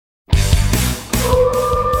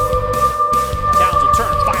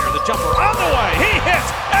jumper on the way. He hits,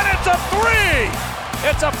 and it's a three.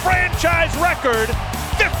 It's a franchise record,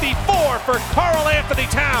 54 for Karl Anthony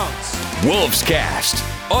Towns. Wolves Cast,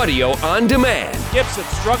 audio on demand. Gibson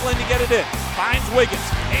struggling to get it in. Finds Wiggins.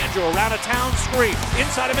 Andrew around a Towns screen.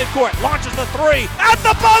 Inside of midcourt. Launches the three. At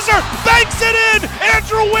the buzzer. Banks it in.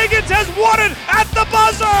 Andrew Wiggins has won it at the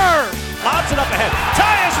buzzer. Lobs it up ahead.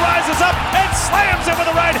 Tyus rises up and slams it with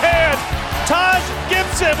the right hand. Taj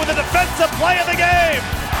Gibson with the defensive play of the game.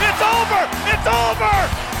 It's over. It's over.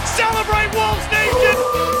 Celebrate Wolves Nation.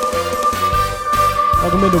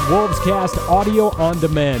 Welcome into Wolves Cast Audio on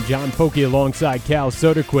Demand. John Focke alongside Cal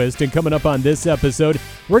Soderquist. And coming up on this episode,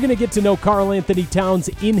 we're going to get to know Karl Anthony Towns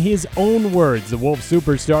in his own words. The Wolves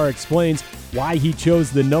superstar explains why he chose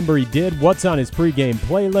the number he did, what's on his pregame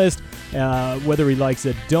playlist, whether he likes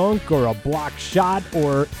a dunk or a block shot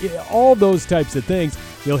or all those types of things.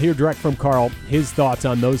 You'll hear direct from Karl, his thoughts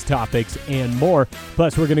on those topics and more.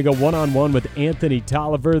 Plus, we're going to go one-on-one with Anthony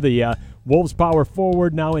Tolliver, the Wolves power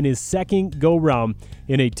forward, now in his second go-round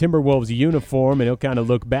in a Timberwolves uniform, and he'll kind of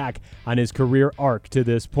look back on his career arc to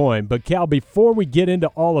this point. But, Cal, before we get into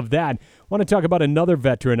all of that, I want to talk about another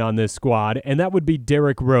veteran on this squad, and that would be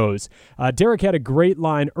Derrick Rose. Derrick had a great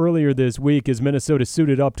line earlier this week as Minnesota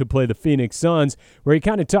suited up to play the Phoenix Suns, where he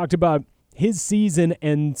kind of talked about his season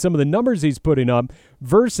and some of the numbers he's putting up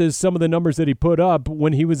versus some of the numbers that he put up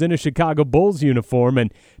when he was in a Chicago Bulls uniform.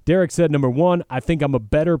 And Derrick said, number one, I think I'm a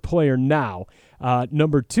better player now.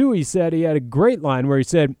 Number two, he said he had a great line where he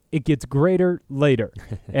said, it gets greater later.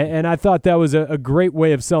 and I thought that was a great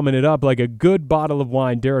way of summing it up. Like a good bottle of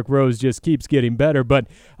wine, Derrick Rose just keeps getting better. But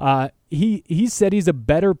he said he's a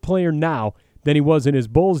better player now than he was in his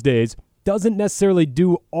Bulls days. Doesn't necessarily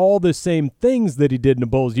do all the same things that he did in a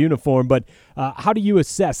Bulls uniform, but how do you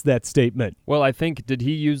assess that statement? Well, I think, did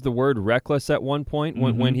he use the word reckless at one point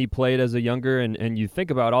when he played as a younger? And you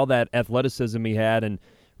think about all that athleticism he had and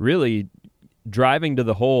really driving to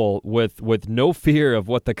the hole with no fear of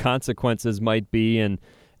what the consequences might be, and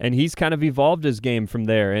he's kind of evolved his game from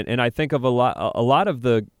there. And I think of a lot of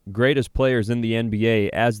the greatest players in the NBA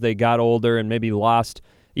as they got older and maybe lost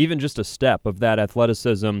even just a step of that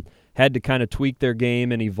athleticism, had to kind of tweak their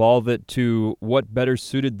game and evolve it to what better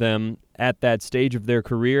suited them at that stage of their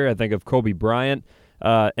career. I think of Kobe Bryant,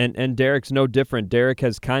 and Derrick's no different. Derrick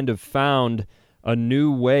has kind of found a new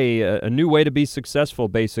way to be successful,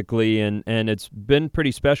 basically, and it's been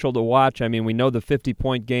pretty special to watch. I mean, we know the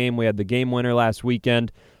 50-point game. We had the game winner last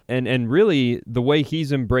weekend, and really the way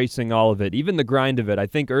he's embracing all of it, even the grind of it. I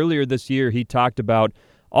think earlier this year he talked about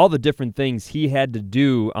all the different things he had to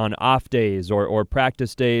do on off days or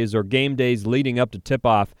practice days or game days leading up to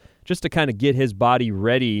tip-off just to kind of get his body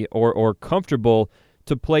ready or comfortable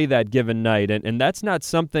to play that given night. And that's not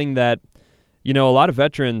something that, you know, a lot of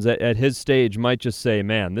veterans at his stage might just say,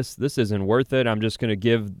 man, this isn't worth it. I'm just going to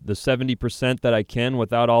give the 70% that I can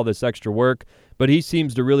without all this extra work. But he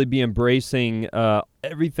seems to really be embracing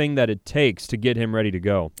everything that it takes to get him ready to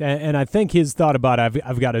go. And I think his thought about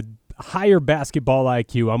I've got a higher basketball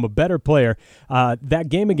IQ. I'm a better player. That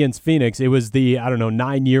game against Phoenix, it was the,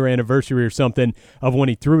 9-year anniversary or something of when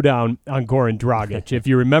he threw down on Goran Dragic. If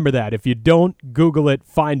you remember that. If you don't, Google it,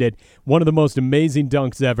 find it. One of the most amazing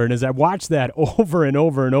dunks ever. And as I watched that over and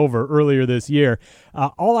over and over earlier this year,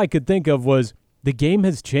 all I could think of was the game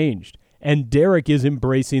has changed. And Derrick is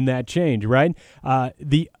embracing that change, right?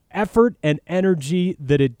 The effort and energy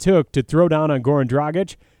that it took to throw down on Goran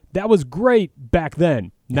Dragic, that was great back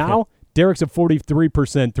then. Now, Derrick's a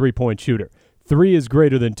 43% three-point shooter. 3 is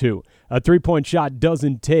greater than 2. A three-point shot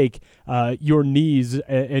doesn't take your knees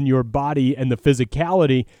and your body and the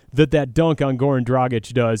physicality that dunk on Goran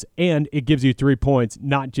Dragic does, and it gives you 3 points,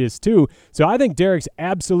 not just 2. So I think Derrick's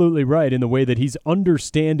absolutely right in the way that he's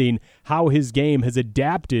understanding how his game has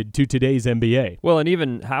adapted to today's NBA. Well, and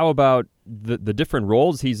even how about the different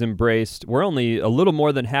roles he's embraced? We're only a little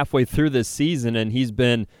more than halfway through this season, and he's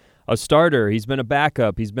been a starter, he's been a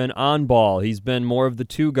backup, he's been on ball, he's been more of the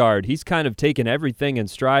two guard. He's kind of taken everything in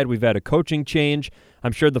stride. We've had a coaching change.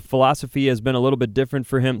 I'm sure the philosophy has been a little bit different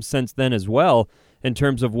for him since then as well in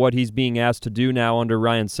terms of what he's being asked to do now under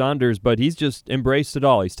Ryan Saunders, but he's just embraced it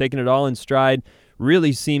all. He's taken it all in stride,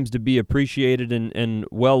 really seems to be appreciated and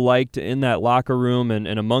well-liked in that locker room and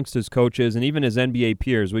amongst his coaches and even his NBA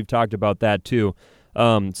peers. We've talked about that too.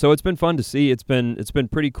 So it's been fun to see. It's been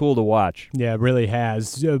pretty cool to watch. Yeah, it really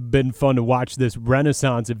has been fun to watch this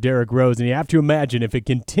renaissance of Derrick Rose. And you have to imagine if it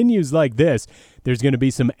continues like this, there's going to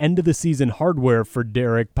be some end-of-the-season hardware for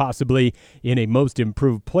Derrick, possibly in a Most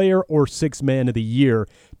Improved Player or Sixth Man of the Year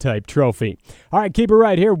type trophy. All right, keep it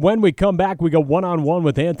right here. When we come back, we go one-on-one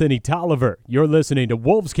with Anthony Tolliver. You're listening to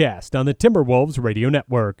Wolves Cast on the Timberwolves Radio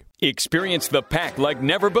Network. Experience the Pack like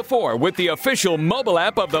never before with the official mobile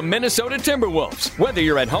app of the Minnesota Timberwolves. Whether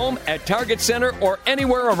you're at home, at Target Center, or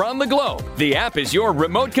anywhere around the globe, the app is your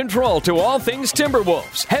remote control to all things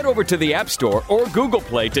Timberwolves. Head over to the App Store or Google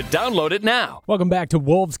Play to download it now. Welcome back to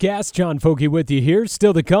Wolves Cast. John Focke with you here.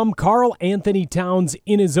 Still to come, Karl Anthony Towns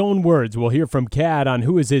in his own words. We'll hear from Cad on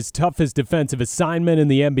who is his toughest defensive assignment in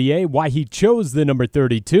the NBA, why he chose the number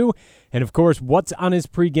 32, and, of course, what's on his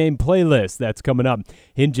pregame playlist. That's coming up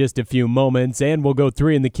in just a few moments. And we'll go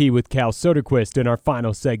 3 in the key with Cal Soderquist in our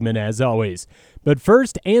final segment, as always. But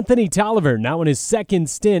first, Anthony Tolliver, now in his second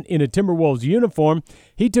stint in a Timberwolves uniform,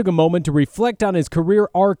 he took a moment to reflect on his career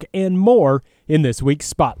arc and more in this week's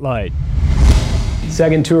Spotlight.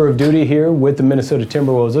 Second tour of duty here with the Minnesota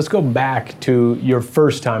Timberwolves. Let's go back to your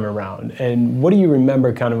first time around. And what do you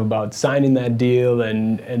remember kind of about signing that deal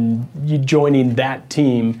and you joining that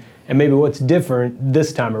team? And maybe what's different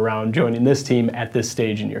this time around joining this team at this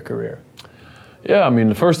stage in your career? Yeah, I mean,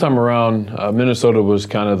 the first time around, Minnesota was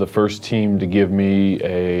kind of the first team to give me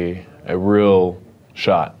a real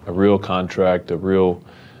shot, a real contract, a real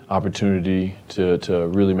opportunity to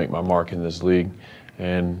really make my mark in this league.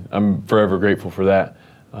 And I'm forever grateful for that.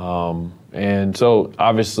 And so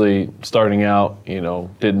obviously starting out,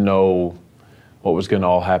 didn't know what was going to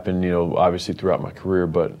all happen, obviously throughout my career,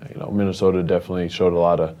 but, Minnesota definitely showed a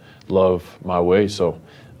lot of love my way. So,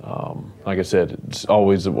 like I said, it's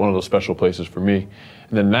always one of those special places for me.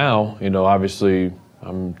 And then now, obviously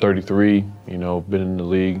I'm 33, been in the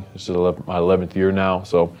league. This is my 11th year now.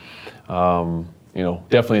 So,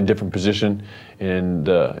 definitely a different position and,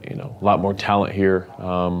 a lot more talent here,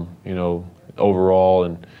 overall.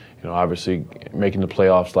 And, obviously making the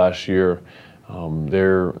playoffs last year,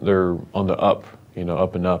 they're on the up,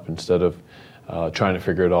 up and up instead of trying to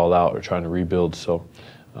figure it all out or trying to rebuild. So,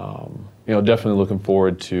 definitely looking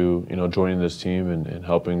forward to, joining this team and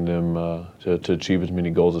helping them to achieve as many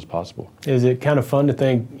goals as possible. Is it kind of fun to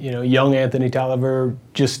think, young Anthony Tolliver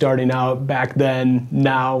just starting out back then,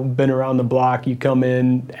 now been around the block, you come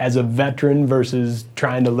in as a veteran versus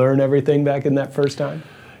trying to learn everything back in that first time?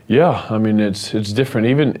 Yeah, I mean, it's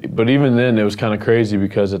different. But even then it was kind of crazy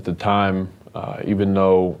because at the time, even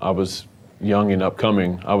though I was young and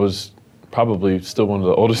upcoming, I was probably still one of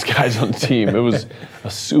the oldest guys on the team. It was a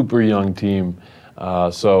super young team.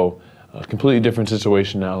 So a completely different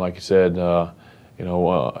situation now. Like you said,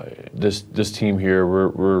 this team here,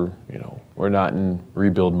 we're not in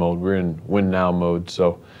rebuild mode. We're in win now mode.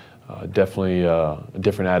 So definitely a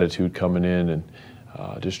different attitude coming in and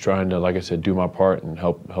just trying to, like I said, do my part and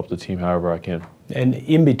help the team however I can. And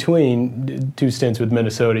in between two stints with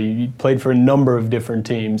Minnesota, you played for a number of different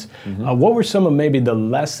teams. Mm-hmm. What were some of maybe the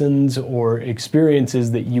lessons or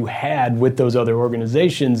experiences that you had with those other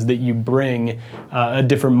organizations that you bring a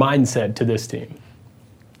different mindset to this team?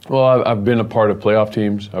 Well, I've been a part of playoff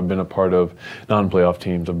teams. I've been a part of non-playoff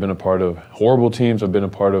teams. I've been a part of horrible teams. I've been a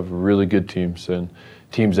part of really good teams and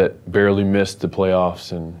teams that barely missed the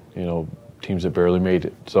playoffs and, teams that barely made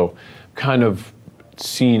it. So kind of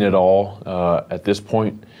seen it all at this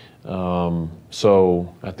point.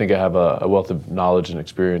 So I think I have a wealth of knowledge and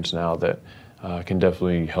experience now that can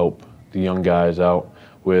definitely help the young guys out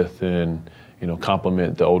with and,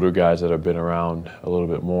 complement the older guys that have been around a little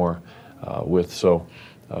bit more with. So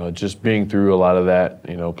just being through a lot of that,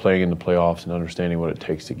 playing in the playoffs and understanding what it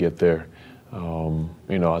takes to get there,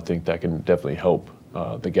 I think that can definitely help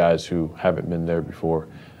the guys who haven't been there before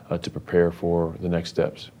to prepare for the next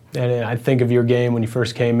steps. And I think of your game when you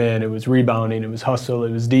first came in, it was rebounding, it was hustle,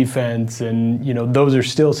 it was defense, and those are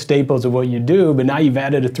still staples of what you do, but now you've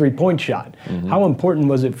added a three-point shot. Mm-hmm. How important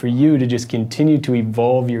was it for you to just continue to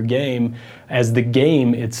evolve your game as the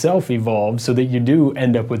game itself evolves so that you do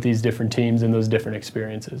end up with these different teams and those different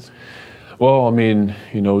experiences? Well, I mean,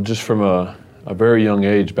 just from a very young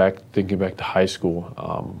age, thinking back to high school,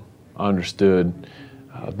 I understood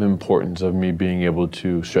the importance of me being able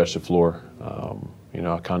to stretch the floor.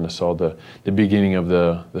 I kind of saw the beginning of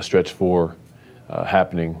the stretch four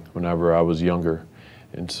happening whenever I was younger.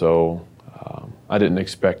 And so I didn't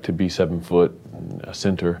expect to be 7 foot, a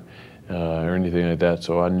center, or anything like that.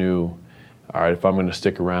 So I knew, all right, if I'm going to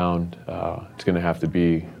stick around, it's going to have to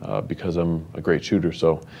be because I'm a great shooter.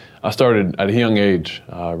 So I started at a young age,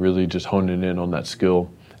 really just honing in on that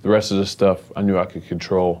skill. The rest of the stuff I knew I could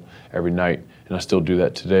control every night. And I still do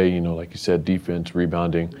that today, like you said, defense,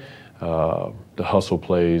 rebounding, the hustle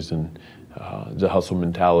plays, and the hustle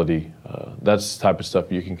mentality. That's the type of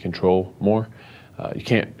stuff you can control more. You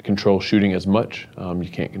can't control shooting as much. You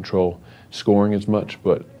can't control scoring as much,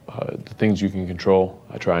 but the things you can control,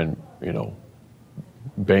 I try and,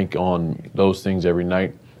 bank on those things every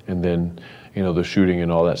night. And then, the shooting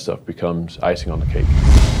and all that stuff becomes icing on the cake.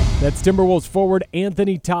 That's Timberwolves forward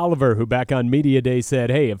Anthony Tolliver, who back on Media Day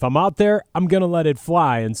said, hey, if I'm out there, I'm going to let it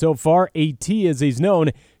fly. And so far, AT, as he's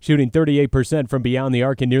known, shooting 38% from beyond the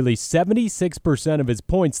arc, and nearly 76% of his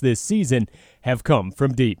points this season have come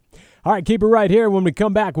from deep. All right, keep it right here. When we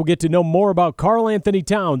come back, we'll get to know more about Karl Anthony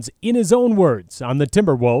Towns in his own words on the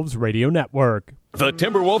Timberwolves Radio Network. The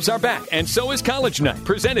Timberwolves are back, and so is College Night,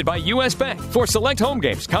 presented by U.S. Bank. For select home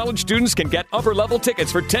games, college students can get upper-level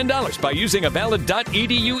tickets for $10 by using a valid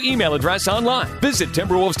 .edu email address online. Visit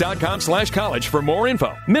Timberwolves.com/college for more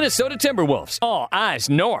info. Minnesota Timberwolves, all eyes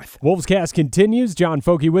north. Wolvescast continues. John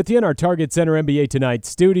Focke with you in our Target Center NBA Tonight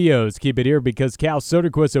studios. Keep it here because Cal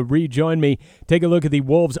Soderquist will rejoin me. Take a look at the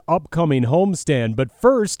Wolves' upcoming homestand. But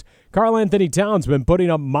first, Karl Anthony Towns been putting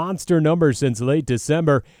up monster numbers since late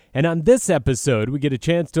December, and on this episode, we get a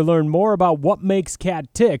chance to learn more about what makes Cat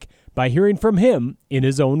tick by hearing from him in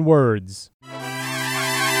his own words.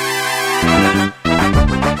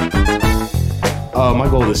 My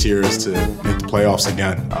goal this year is to make the playoffs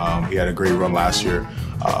again. We had a great run last year.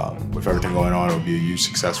 With everything going on, it would be a huge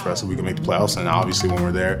success for us if we can make the playoffs, and obviously when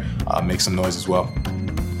we're there, make some noise as well.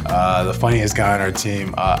 The funniest guy on our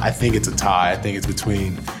team, I think it's a tie. I think it's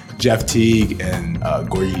between Jeff Teague and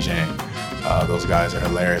Gorgie Zhang. Those guys are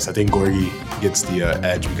hilarious. I think Gorgie gets the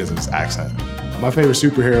edge because of his accent. My favorite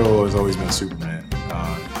superhero has always been Superman.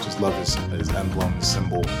 Just love his emblem, his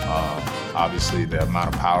symbol. Obviously, the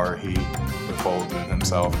amount of power he unfolds in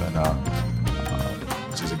himself, and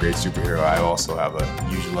which is a great superhero. I also have a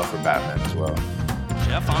huge love for Batman as well.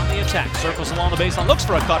 Jeff on the attack, circles along the baseline, looks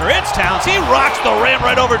for a cutter. It's Towns. He rocks the rim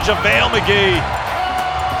right over JaVale McGee.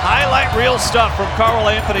 Highlight reel stuff from Karl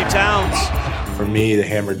Anthony Towns. For me, the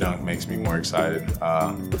hammer dunk makes me more excited.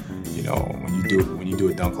 When you do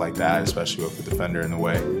a dunk like that, especially with the defender in the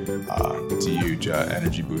way, it's a huge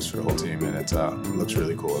energy boost for the whole team, and it looks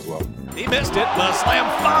really cool as well. He missed it. The slam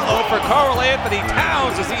follow for Karl Anthony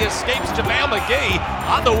Towns as he escapes JaVale McGee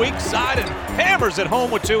on the weak side and hammers it home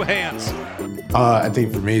with two hands. I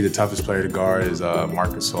think for me, the toughest player to guard is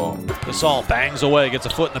Marc Gasol. Gasol bangs away, gets a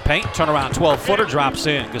foot in the paint, turnaround 12-footer, drops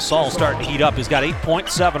in. Gasol starting to heat up. He's got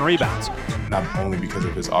 8.7 rebounds. Not only because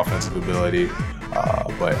of his offensive ability,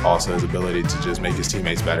 but also his ability to just make his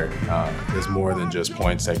teammates better. There's more than just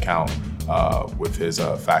points that count with his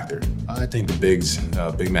factor. I think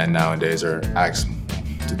the big men nowadays are asked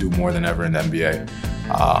to do more than ever in the NBA.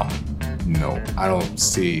 I don't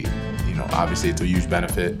see, obviously it's a huge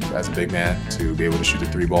benefit as a big man to be able to shoot the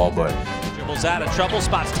three ball, but dribbles out of trouble,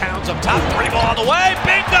 spots Towns up top, three ball on the way,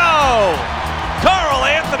 bingo! Karl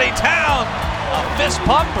Anthony Towns, a fist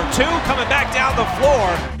pump for two coming back down the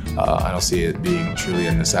floor. I don't see it being truly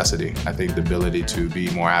a necessity. I think the ability to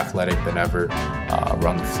be more athletic than ever,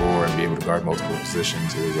 run the floor and be able to guard multiple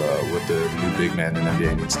positions is what the new big man in the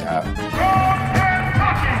NBA needs to have.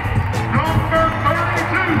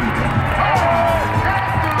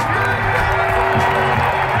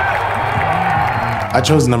 I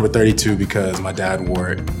chose number 32 because my dad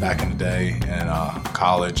wore it back in the day in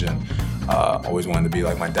college, and always wanted to be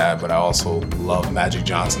like my dad, but I also love Magic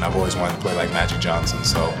Johnson. I've always wanted to play like Magic Johnson,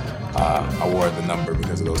 so I wore the number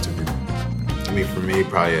because of those two people. I mean, for me,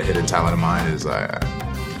 probably a hidden talent of mine is I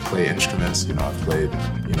play instruments. I've played,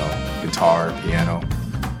 guitar, piano,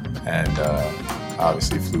 and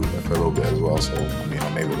obviously flute for a little bit as well, so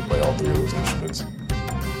I'm able to play all three of those instruments.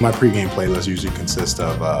 My pregame playlist usually consists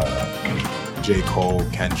of J. Cole,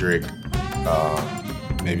 Kendrick,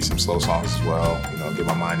 maybe some slow songs as well. Get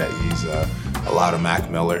my mind at ease. A lot of Mac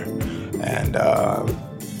Miller, and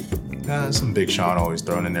some Big Sean always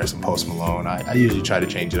thrown in there. Some Post Malone. I usually try to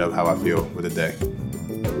change it up how I feel with the day.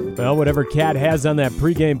 Well, whatever Cat has on that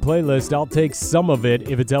pregame playlist, I'll take some of it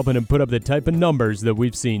if it's helping him put up the type of numbers that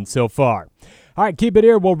we've seen so far. All right, keep it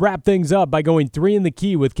here. We'll wrap things up by going 3 in the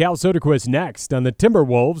key with Cal Soderquist next on the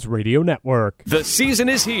Timberwolves Radio Network. The season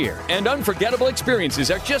is here, and unforgettable experiences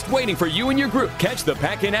are just waiting for you and your group. Catch the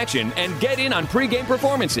pack in action and get in on pregame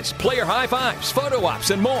performances, player high fives, photo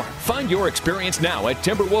ops, and more. Find your experience now at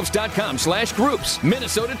Timberwolves.com/groups.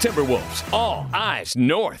 Minnesota Timberwolves, all eyes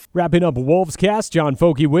north. Wrapping up Wolvescast, John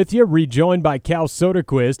Focke with you, rejoined by Cal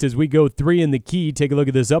Soderquist as we go 3 in the key. Take a look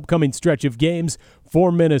at this upcoming stretch of games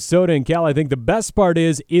for Minnesota. And Cal, I think the best part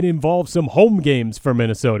is it involves some home games for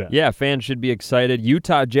Minnesota. Yeah, fans should be excited.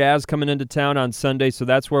 Utah Jazz coming into town on Sunday, so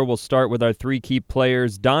that's where we'll start with our 3 key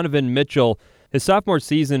players. Donovan Mitchell His sophomore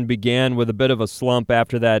season began with a bit of a slump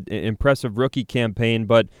after that impressive rookie campaign,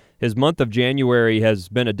 but his month of January has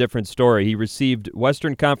been a different story. He received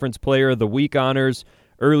Western Conference Player of the Week honors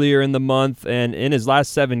earlier in the month, and in his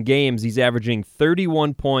last 7 games, he's averaging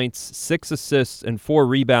 31 points, 6 assists, and 4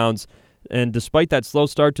 rebounds. And despite that slow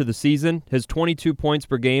start to the season, his 22 points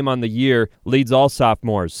per game on the year leads all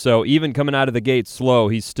sophomores. So even coming out of the gate slow,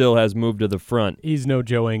 he still has moved to the front. He's no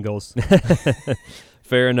Joe Ingles.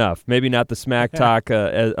 Fair enough. Maybe not the smack talk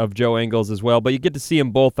of Joe Ingles as well, but you get to see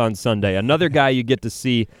them both on Sunday. Another guy you get to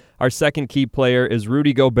see, our second key player, is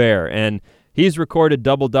Rudy Gobert, and he's recorded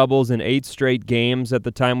double-doubles in 8 straight games at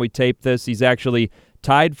the time we tape this. He's actually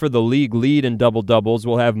tied for the league lead in double-doubles.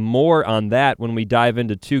 We'll have more on that when we dive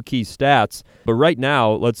into 2 key stats. But right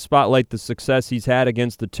now, let's spotlight the success he's had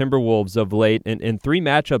against the Timberwolves of late. In 3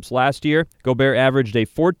 matchups last year, Gobert averaged a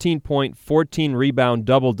 14-point, 14-rebound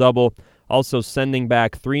double-double, also sending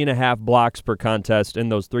back 3.5 blocks per contest in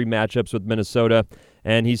those 3 matchups with Minnesota.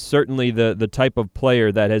 And he's certainly the type of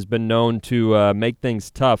player that has been known to make things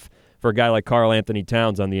tough for a guy like Karl Anthony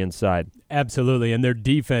Towns on the inside. Absolutely, and their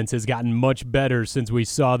defense has gotten much better since we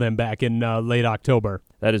saw them back in late October.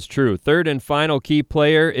 That is true. Third and final key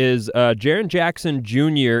player is Jaren Jackson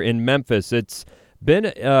Jr. in Memphis. It's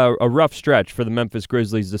been a rough stretch for the Memphis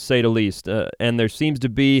Grizzlies, to say the least, and there seems to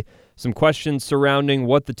be some questions surrounding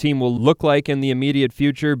what the team will look like in the immediate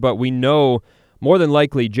future, but we know more than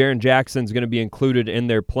likely Jaren Jackson's going to be included in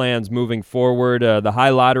their plans moving forward. The high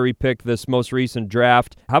lottery pick this most recent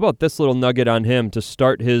draft. How about this little nugget on him to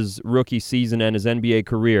start his rookie season and his NBA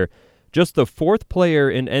career? Just the 4th player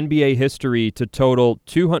in NBA history to total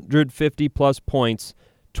 250-plus points,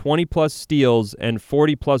 20-plus steals, and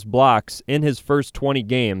 40-plus blocks in his first 20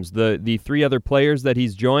 games. The 3 other players that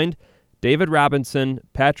he's joined, David Robinson,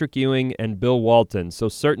 Patrick Ewing, and Bill Walton. So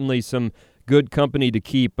certainly some good company to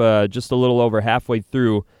keep just a little over halfway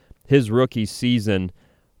through his rookie season.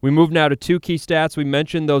 We move now to 2 key stats. We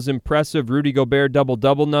mentioned those impressive Rudy Gobert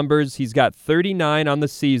double-double numbers. He's got 39 on the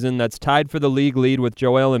season. That's tied for the league lead with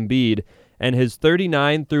Joel Embiid. And his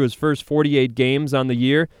 39 through his first 48 games on the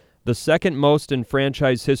year, the second most in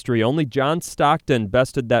franchise history. Only John Stockton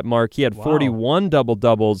bested that mark. He had 41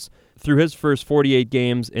 double-doubles through his first 48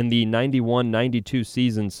 games in the 91-92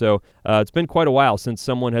 season. So it's been quite a while since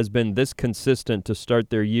someone has been this consistent to start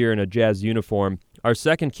their year in a Jazz uniform. Our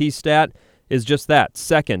second key stat is just that,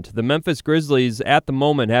 second. The Memphis Grizzlies at the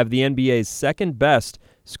moment have the NBA's second best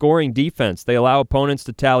scoring defense. They allow opponents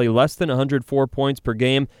to tally less than 104 points per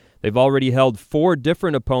game. They've already held 4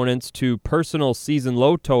 different opponents to personal season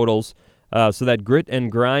low totals, so that grit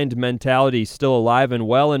and grind mentality is still alive and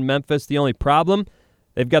well in Memphis. The only problem,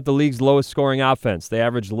 they've got the league's lowest scoring offense. They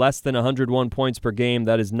average less than 101 points per game.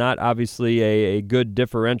 That is not obviously a good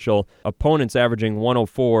differential. Opponents averaging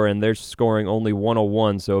 104, and they're scoring only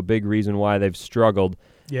 101, so a big reason why they've struggled.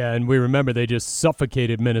 Yeah, and we remember they just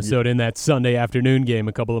suffocated Minnesota in that Sunday afternoon game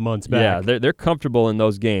a couple of months back. Yeah, they're comfortable in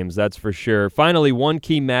those games, that's for sure. Finally, 1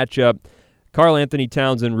 key matchup, Karl Anthony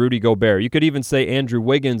Towns and Rudy Gobert. You could even say Andrew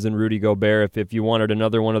Wiggins and Rudy Gobert if you wanted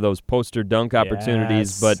another one of those poster dunk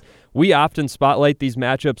opportunities. But we often spotlight these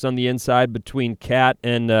matchups on the inside between Cat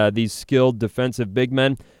and these skilled defensive big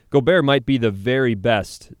men. Gobert might be the very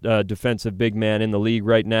best defensive big man in the league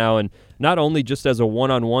right now, and not only just as a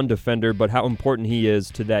one-on-one defender, but how important he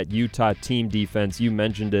is to that Utah team defense. You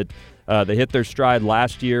mentioned it. They hit their stride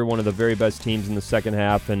last year, one of the very best teams in the second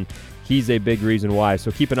half, and he's a big reason why.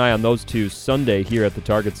 So keep an eye on those 2 Sunday here at the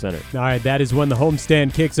Target Center. All right, that is when the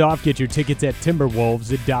homestand kicks off. Get your tickets at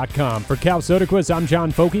Timberwolves.com. For Cal Soderquist, I'm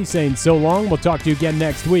John Focke saying so long. We'll talk to you again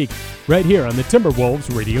next week right here on the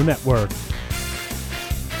Timberwolves Radio Network.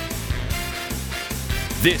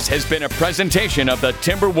 This has been a presentation of the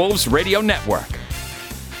Timberwolves Radio Network.